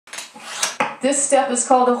This step is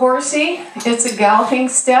called a horsey. It's a galloping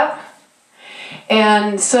step.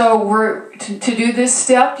 And so to do this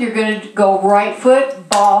step, you're going to go right foot,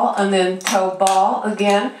 ball, and then toe, ball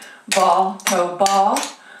again. Ball, toe, ball,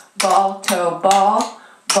 ball, toe, ball,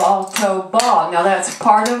 ball, toe, ball. Now that's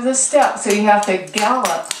part of the step, so you have to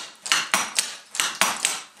gallop.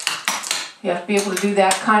 You have to be able to do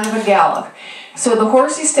that kind of a gallop. So the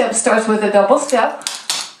horsey step starts with a double step.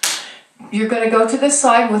 You're going to go to the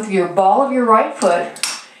side with your ball of your right foot,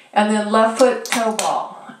 and then left foot, toe,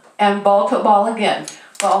 ball, and ball, toe, ball again.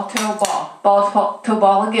 Ball, toe, ball, toe,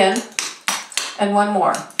 ball again, and one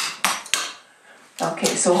more.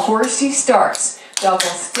 Okay, so horsey starts. Double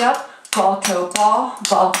step, ball, toe, ball,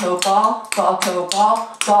 ball, toe, ball, ball, toe,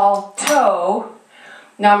 ball, ball, toe.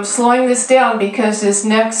 Now I'm slowing this down because this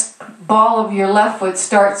next ball of your left foot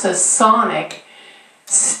starts a sonic.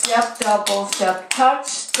 Step, double, step, touch,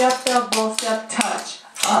 step, double, step, touch,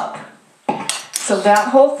 up. So that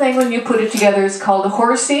whole thing, when you put it together, is called a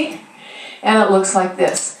horsey, and it looks like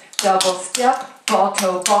this. Double step, ball,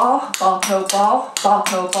 toe, ball, ball, toe, ball, ball,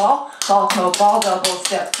 toe, ball, ball, toe, ball, double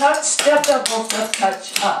step, touch, step, double step,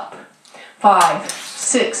 touch, up. 5,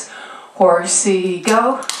 6, horsey,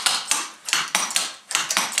 go.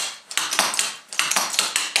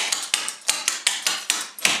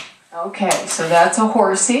 Okay, so that's a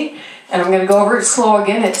horsey, and I'm going to go over it slow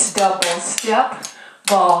again. It's double step,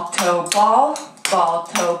 ball, toe, ball, ball,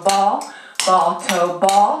 toe, ball, ball, toe,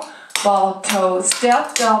 ball, ball, toe,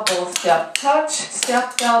 step, double step, touch,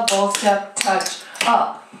 step, double step, touch,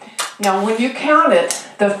 up. Now when you count it,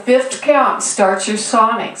 the 5th count starts your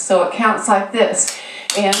sonic, so it counts like this.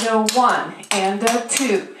 And a 1, and a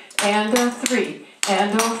 2, and a 3,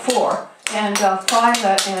 and a 4, and a 5,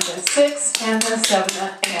 and a 6, and a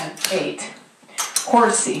 7, and 8.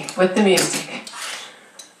 Horsey with the music.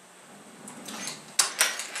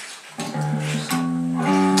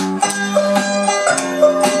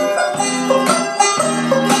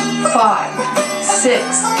 5,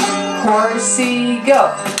 6, horsey,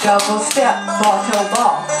 go. Double step, ball, toe,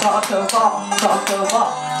 ball, ball, toe, ball, ball, toe, ball,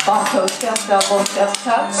 ball, toe, step, double step,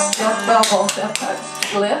 touch, step, double step,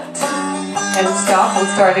 touch, lift, and stop, and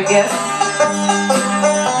start again.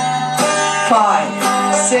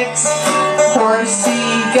 5, 6, horsey,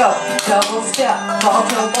 go. Double step, ball,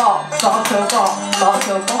 toe, ball, ball, toe, ball, ball,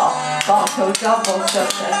 toe, ball, ball, toe, double step,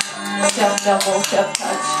 step, double step,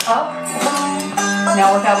 touch, up.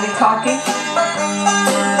 Now without me talking.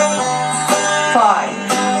 5,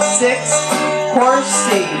 6,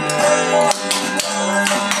 horsey.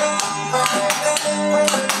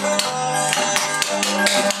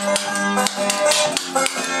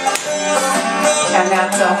 And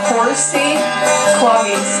that's a horsey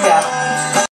clogging step.